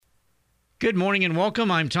Good morning and welcome.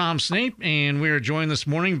 I'm Tom Snape, and we are joined this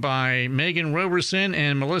morning by Megan Roberson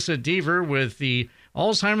and Melissa Deaver with the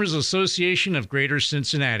Alzheimer's Association of Greater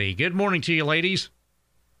Cincinnati. Good morning to you, ladies.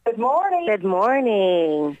 Good morning. Good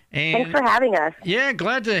morning. And thanks for having us. Yeah,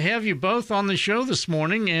 glad to have you both on the show this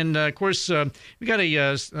morning. And, of course, we got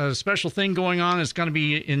a special thing going on. It's going to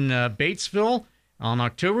be in Batesville on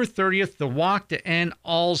October 30th, the Walk to End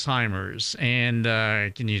Alzheimer's. And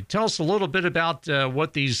can you tell us a little bit about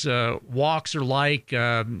what these walks are like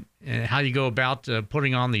and how you go about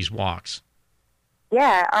putting on these walks?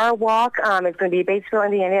 Yeah, our walk is going to be Batesville,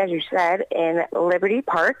 Indiana, as you said, in Liberty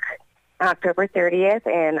Park on October 30th.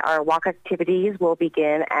 And our walk activities will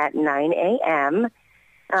begin at 9 a.m.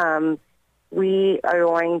 We are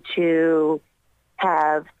going to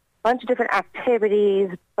have bunch of different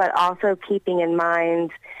activities, but also keeping in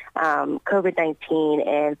mind COVID-19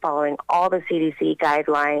 and following all the CDC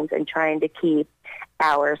guidelines and trying to keep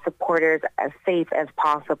our supporters as safe as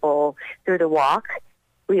possible through the walk.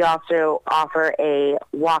 We also offer a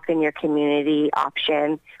walk in your community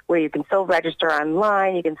option where you can still register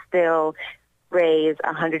online. You can still raise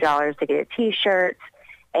 $100 to get a T-shirt,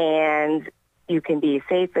 and you can be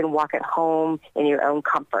safe and walk at home in your own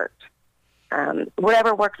comfort.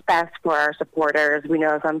 Whatever works best for our supporters. We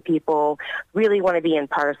know some people really want to be in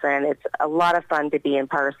person. It's a lot of fun to be in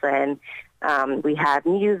person. We have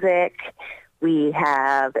music. We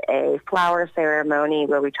have a flower ceremony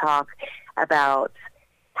where we talk about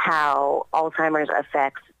how Alzheimer's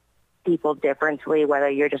affects people differently, whether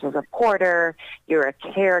you're just a supporter, you're a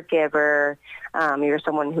caregiver, you're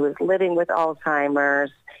someone who is living with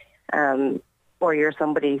Alzheimer's, or you're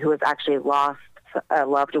somebody who has actually lost a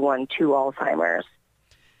loved one to Alzheimer's.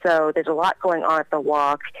 So there's a lot going on at the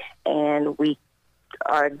walk, and we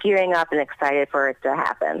are gearing up and excited for it to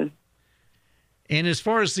happen. And as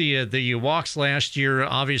far as the walks last year,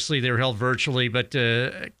 obviously they were held virtually, but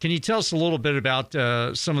can you tell us a little bit about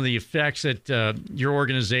some of the effects that your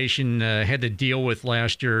organization had to deal with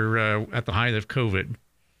last year at the height of COVID?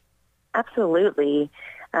 Absolutely.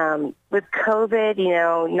 With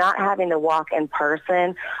COVID, not having to walk in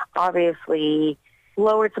person obviously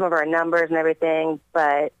lowered some of our numbers and everything,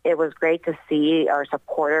 but it was great to see our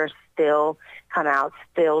supporters still come out,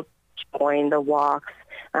 still join the walks,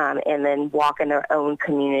 and then walk in their own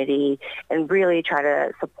community and really try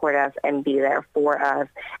to support us and be there for us,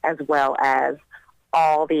 as well as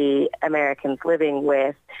all the Americans living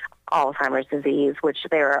with Alzheimer's disease, which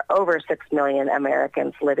there are over 6 million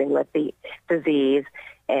Americans living with the disease.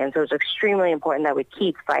 And so it's extremely important that we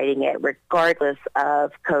keep fighting it regardless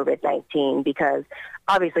of COVID-19, because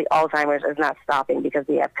obviously Alzheimer's is not stopping because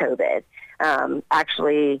we have COVID.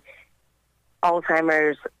 Actually,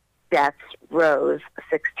 Alzheimer's deaths rose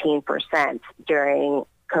 16% during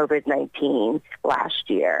COVID-19 last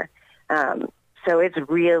year. So it's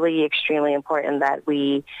really extremely important that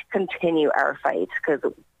we continue our fight,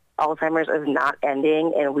 because Alzheimer's is not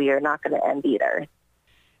ending, and we are not going to end either.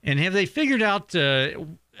 And have they figured out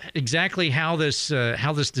exactly how this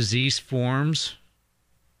disease forms?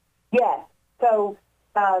 Yes. So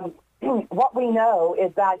what we know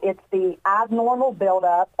is that it's the abnormal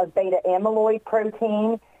buildup of beta amyloid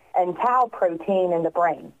protein and tau protein in the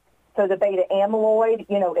brain. So the beta amyloid,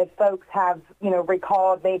 if folks have,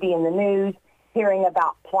 recalled maybe in the news hearing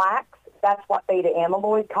about plaques, that's what beta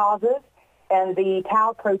amyloid causes. And the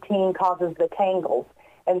tau protein causes the tangles.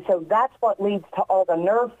 And so that's what leads to all the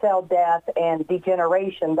nerve cell death and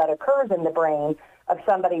degeneration that occurs in the brain of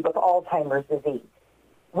somebody with Alzheimer's disease.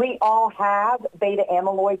 We all have beta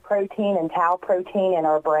amyloid protein and tau protein in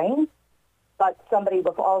our brain, but somebody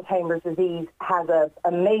with Alzheimer's disease has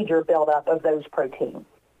a major buildup of those proteins.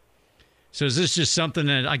 So is this just something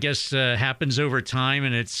that I guess happens over time,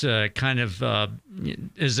 and it's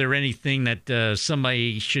is there anything that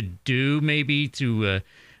somebody should do maybe to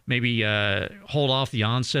hold off the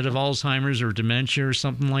onset of Alzheimer's or dementia or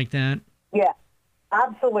something like that? Yeah,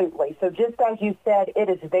 absolutely. So just as you said, it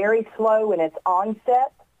is very slow in its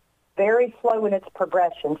onset, very slow in its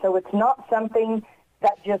progression. So it's not something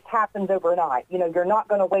that just happens overnight. You're not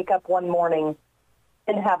going to wake up one morning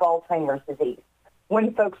and have Alzheimer's disease.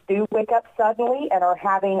 When folks do wake up suddenly and are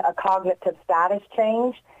having a cognitive status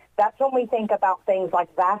change, that's when we think about things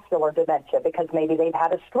like vascular dementia, because maybe they've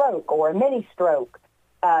had a stroke or a mini stroke.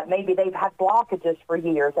 Maybe they've had blockages for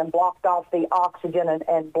years and blocked off the oxygen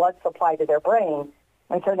and blood supply to their brain,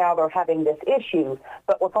 and so now they're having this issue.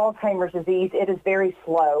 But with Alzheimer's disease, it is very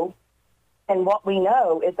slow, and what we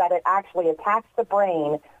know is that it actually attacks the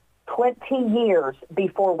brain 20 years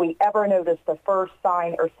before we ever notice the first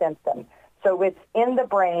sign or symptom. So it's in the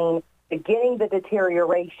brain, beginning the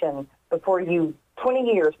deterioration before you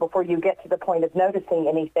 20 years before you get to the point of noticing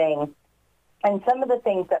anything. And some of the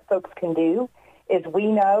things that folks can do is we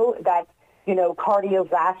know that,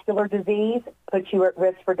 cardiovascular disease puts you at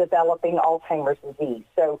risk for developing Alzheimer's disease.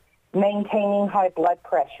 So maintaining high blood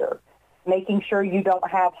pressure, making sure you don't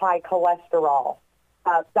have high cholesterol.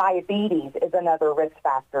 Diabetes is another risk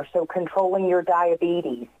factor, so controlling your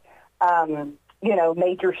diabetes.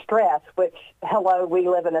 Major stress, which, hello, we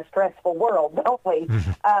live in a stressful world, don't we?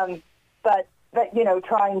 But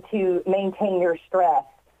trying to maintain your stress.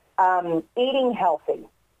 Eating healthy,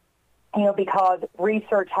 because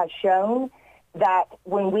research has shown that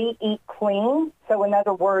when we eat clean, so in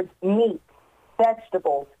other words, meat,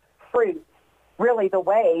 vegetables, fruits, really the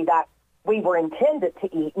way that we were intended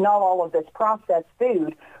to eat, not all of this processed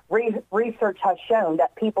food, research has shown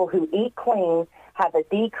that people who eat clean have a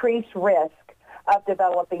decreased risk of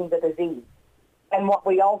developing the disease. And what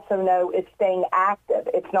we also know is staying active.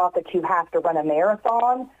 It's not that you have to run a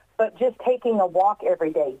marathon, but just taking a walk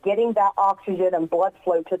every day, getting that oxygen and blood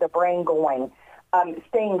flow to the brain going,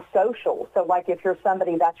 staying social. So like if you're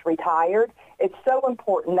somebody that's retired, it's so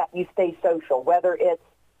important that you stay social, whether it's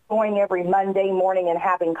going every Monday morning and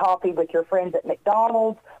having coffee with your friends at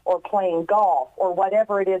McDonald's or playing golf or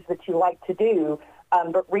whatever it is that you like to do.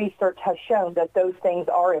 But research has shown that those things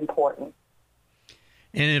are important.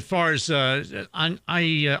 And as far as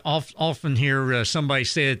I often hear somebody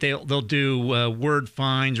say that they'll do word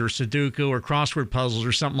finds or Sudoku or crossword puzzles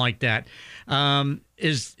or something like that.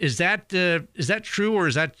 Is that true, or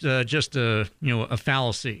is that just a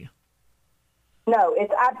fallacy? No,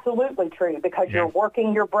 it's absolutely true, because you're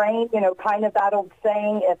working your brain. Kind of that old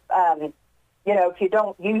saying: if you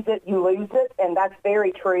don't use it, you lose it, and that's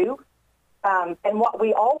very true. And what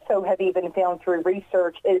we also have even found through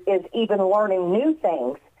research is even learning new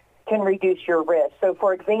things can reduce your risk. So,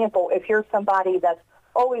 for example, if you're somebody that's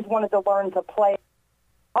always wanted to learn to play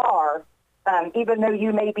guitar, even though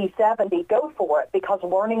you may be 70, go for it, because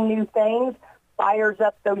learning new things fires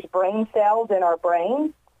up those brain cells in our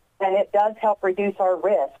brain, and it does help reduce our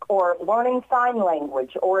risk. Or learning sign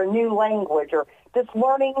language or a new language, or just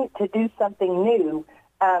learning to do something new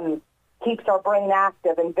keeps our brain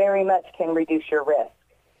active and very much can reduce your risk.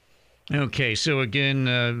 Okay, so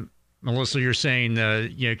again, Melissa, you're saying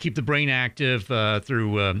keep the brain active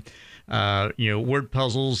through word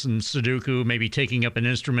puzzles and Sudoku, maybe taking up an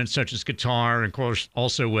instrument such as guitar, and of course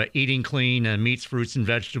also eating clean meats, fruits, and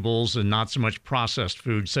vegetables, and not so much processed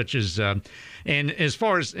food, such as and as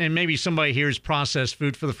far as, and maybe somebody hears processed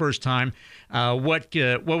food for the first time, what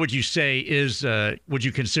would you say is would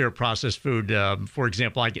you consider processed food? For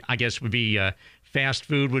example, I guess would be fast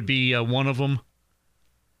food would be one of them.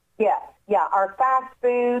 Yeah, our fast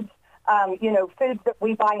foods. Foods that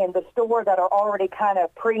we buy in the store that are already kind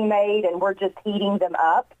of pre-made and we're just heating them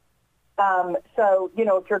up. So,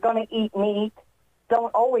 if you're going to eat meat,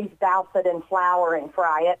 don't always douse it in flour and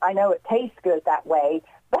fry it. I know it tastes good that way,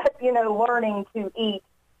 but, learning to eat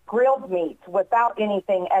grilled meats without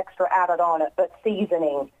anything extra added on it, but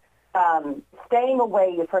seasoning, staying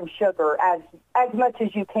away from sugar as much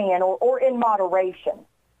as you can or in moderation.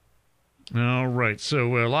 All right,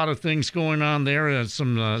 so a lot of things going on there.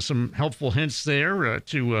 Some helpful hints there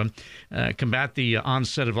to combat the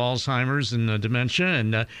onset of Alzheimer's and dementia.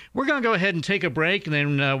 And we're going to go ahead and take a break, and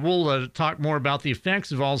then we'll talk more about the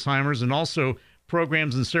effects of Alzheimer's and also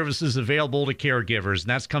programs and services available to caregivers. And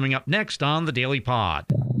that's coming up next on the Daily Pod.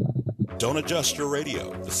 Don't adjust your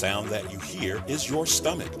radio. The sound that you hear is your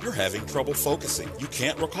stomach. You're having trouble focusing. You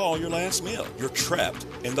can't recall your last meal. You're trapped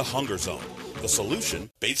in the hunger zone. The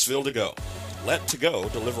solution, Batesville To Go. Let To Go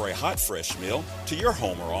deliver a hot, fresh meal to your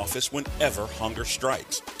home or office whenever hunger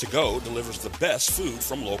strikes. To Go delivers the best food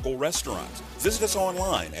from local restaurants. Visit us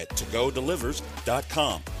online at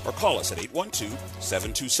togodelivers.com or call us at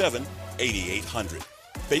 812-727-8800.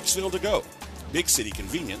 Batesville To Go. Big city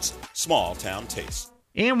convenience, small town taste.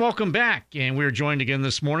 And welcome back. And we're joined again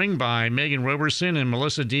this morning by Megan Roberson and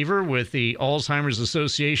Melissa Deaver with the Alzheimer's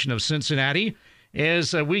Association of Cincinnati,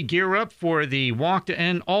 as we gear up for the Walk to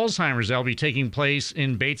End Alzheimer's. That'll be taking place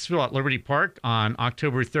in Batesville at Liberty Park on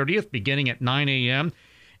October 30th, beginning at 9 a.m.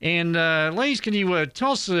 And ladies, can you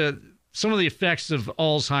tell us some of the effects of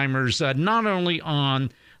Alzheimer's, not only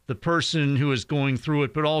on the person who is going through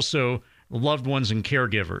it, but also loved ones and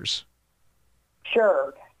caregivers?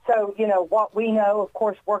 Sure. So, what we know, of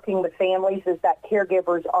course, working with families, is that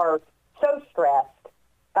caregivers are so stressed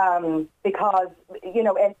because,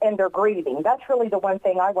 and they're grieving. That's really the one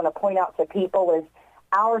thing I want to point out to people is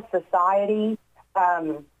our society,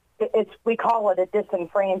 we call it a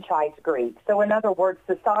disenfranchised grief. So in other words,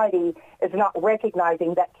 society is not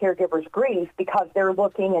recognizing that caregivers grieve because they're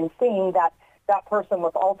looking and seeing that that person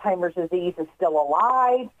with Alzheimer's disease is still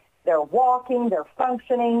alive, they're walking, they're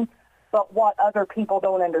functioning. But what other people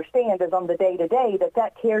don't understand is on the day-to-day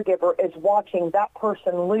that caregiver is watching that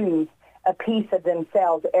person lose a piece of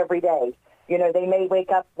themselves every day. You know, they may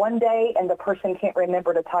wake up one day and the person can't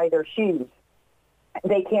remember to tie their shoes.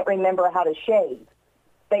 They can't remember how to shave.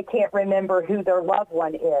 They can't remember who their loved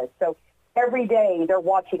one is. So every day they're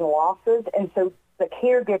watching losses, and so the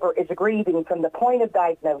caregiver is grieving from the point of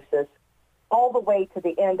diagnosis all the way to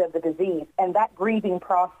the end of the disease, and that grieving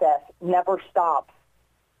process never stops.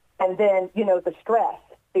 And then, you know, the stress,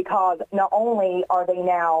 because not only are they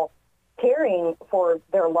now caring for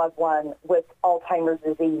their loved one with Alzheimer's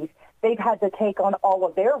disease, they've had to take on all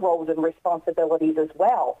of their roles and responsibilities as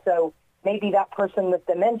well. So maybe that person with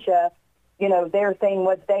dementia, you know, their thing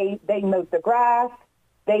was they mowed the grass,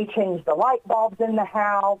 they changed the light bulbs in the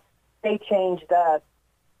house, they changed the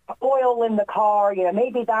oil in the car, you know,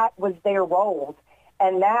 maybe that was their roles.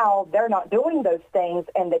 And now they're not doing those things,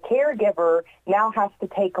 and the caregiver now has to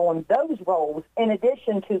take on those roles in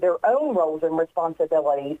addition to their own roles and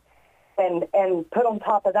responsibilities. And put on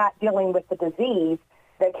top of that, dealing with the disease,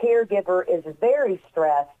 the caregiver is very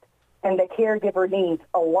stressed, and the caregiver needs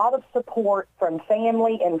a lot of support from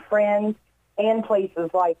family and friends and places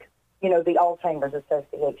like, you know, the Alzheimer's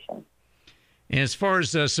Association. And as far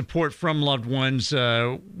as support from loved ones,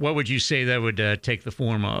 what would you say that would take the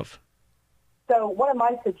form of? So one of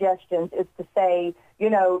my suggestions is to say, you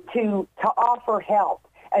know, to offer help,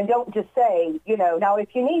 and don't just say, you know, now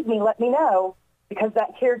if you need me, let me know, because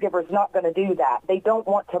that caregiver is not going to do that. They don't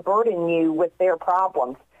want to burden you with their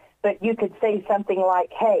problems. But you could say something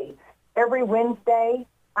like, hey, every Wednesday,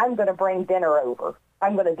 I'm going to bring dinner over.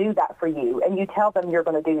 I'm going to do that for you. And you tell them you're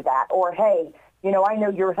going to do that. Or, hey, you know, I know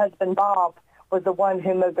your husband, Bob, was the one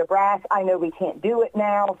who mowed the grass. I know we can't do it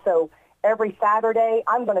now, so every Saturday,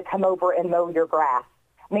 I'm going to come over and mow your grass.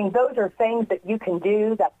 I mean, those are things that you can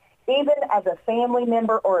do that even as a family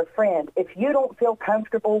member or a friend, if you don't feel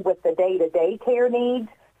comfortable with the day-to-day care needs,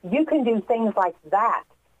 you can do things like that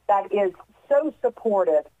that is so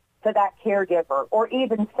supportive to that caregiver. Or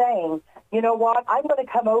even saying, you know what, I'm going to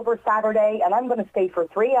come over Saturday and I'm going to stay for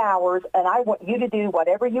 3 hours and I want you to do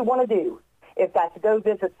whatever you want to do. If that's go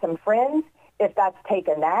visit some friends, if that's take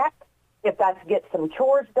a nap, if that's get some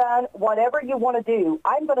chores done, whatever you want to do,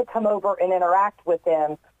 I'm going to come over and interact with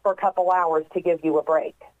them for a couple hours to give you a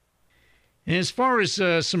break. And as far as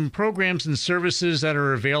some programs and services that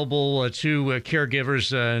are available to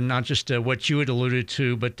caregivers, not just what you had alluded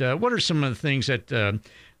to, but what are some of the things that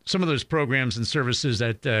some of those programs and services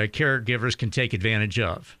that caregivers can take advantage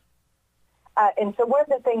of? And so one of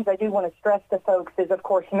the things I do want to stress to folks is, of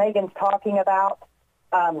course, Megan's talking about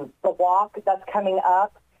the walk that's coming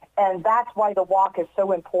up. And that's why the walk is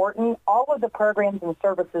so important. All of the programs and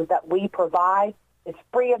services that we provide is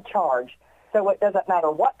free of charge. So it doesn't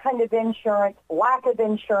matter what kind of insurance, lack of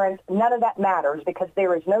insurance, none of that matters because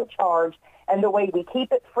there is no charge. And the way we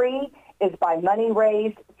keep it free is by money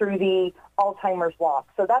raised through the Alzheimer's Walk.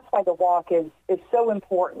 So that's why the walk is so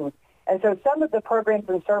important. And so some of the programs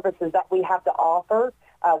and services that we have to offer,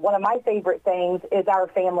 one of my favorite things is our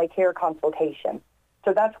family care consultation.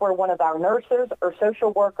 So that's where one of our nurses or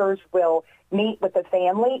social workers will meet with the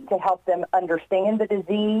family to help them understand the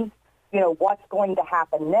disease, you know, what's going to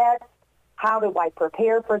happen next, how do I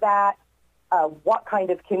prepare for that, what kind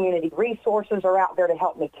of community resources are out there to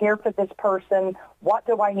help me care for this person, what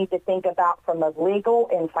do I need to think about from a legal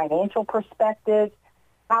and financial perspective,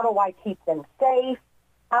 how do I keep them safe,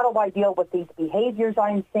 how do I deal with these behaviors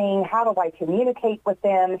I'm seeing, how do I communicate with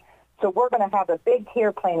them. So we're going to have a big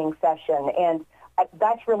care planning session, and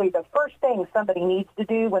that's really the first thing somebody needs to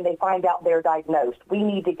do when they find out they're diagnosed. We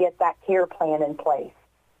need to get that care plan in place.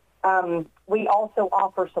 We also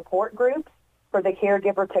offer support groups for the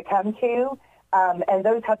caregiver to come to, and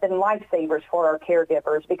those have been lifesavers for our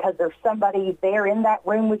caregivers because there's somebody there in that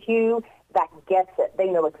room with you that gets it. They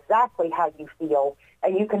know exactly how you feel,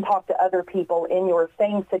 and you can talk to other people in your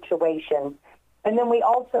same situation. And then we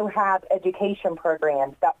also have education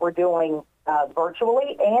programs that we're doing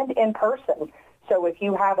virtually and in person. So if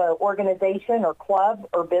you have an organization or club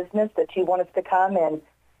or business that you want us to come and,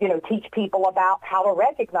 you know, teach people about how to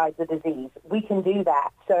recognize the disease, we can do that.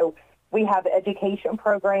 So we have education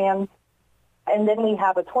programs, and then we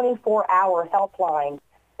have a 24-hour helpline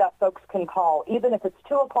that folks can call, even if it's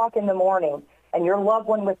 2 o'clock in the morning and your loved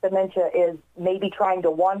one with dementia is maybe trying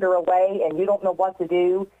to wander away and you don't know what to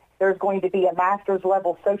do. There's going to be a master's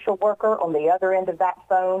level social worker on the other end of that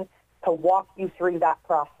phone to walk you through that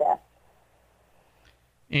process.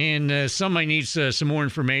 And somebody needs some more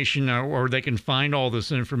information, or they can find all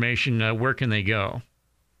this information. Where can they go?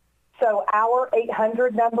 So our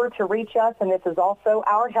 800 number to reach us, and this is also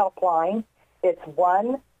our helpline, it's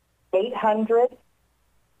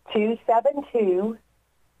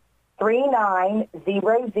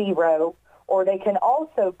 1-800-272-3900, or they can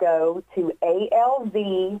also go to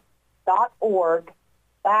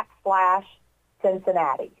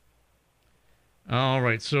alz.org/Cincinnati. All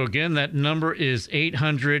right. So again, that number is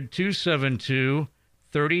 800-272-3900,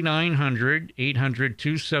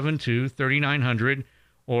 800-272-3900,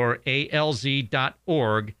 or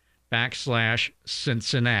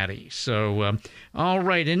alz.org/Cincinnati. So, all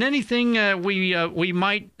right. And anything we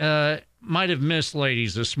might have missed,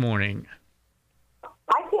 ladies, this morning?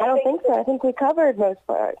 I don't think so. I think we covered most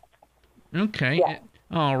parts. Okay. Yeah.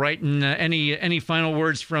 All right. And any final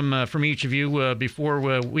words from each of you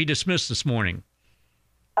before we dismiss this morning?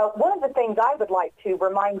 One of the things I would like to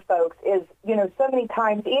remind folks is, so many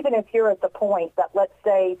times, even if you're at the point that, let's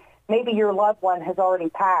say, maybe your loved one has already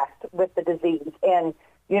passed with the disease and,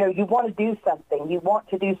 you want to do something. You want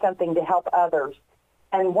to do something to help others.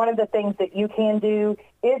 And one of the things that you can do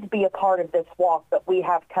is be a part of this walk that we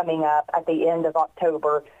have coming up at the end of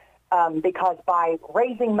October, because by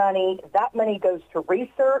raising money, that money goes to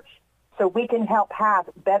research so we can help have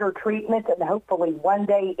better treatment and hopefully one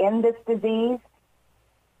day end this disease,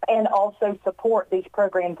 and also support these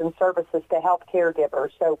programs and services to help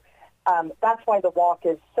caregivers. So that's why the walk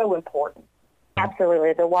is so important.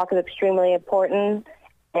 Absolutely. The walk is extremely important,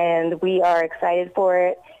 and we are excited for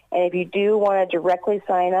it. And if you do want to directly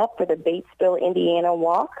sign up for the Batesville, Indiana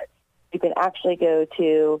walk, you can actually go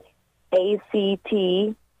to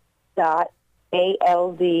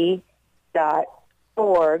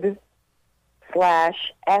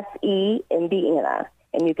act.alz.org/SE Indiana,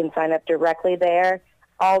 and you can sign up directly there.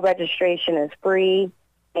 All registration is free,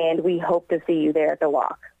 and we hope to see you there at the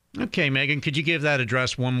walk. Okay, Megan, could you give that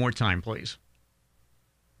address one more time, please?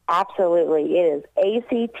 Absolutely. It is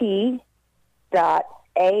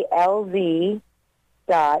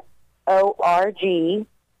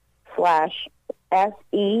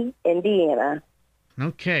act.alz.org/SE Indiana.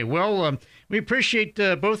 Okay, well, we appreciate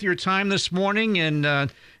both your time this morning. And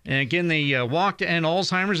again, the Walk to End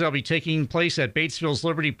Alzheimer's will be taking place at Batesville's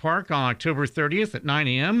Liberty Park on October 30th at 9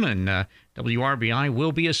 a.m. And WRBI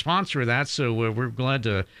will be a sponsor of that, so we're glad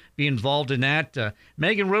to be involved in that.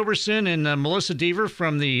 Megan Roberson and Melissa Deaver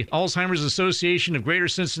from the Alzheimer's Association of Greater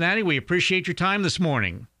Cincinnati, we appreciate your time this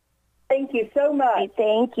morning. Thank you so much.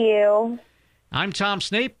 Thank you. I'm Tom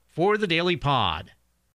Snape for the Daily Pod.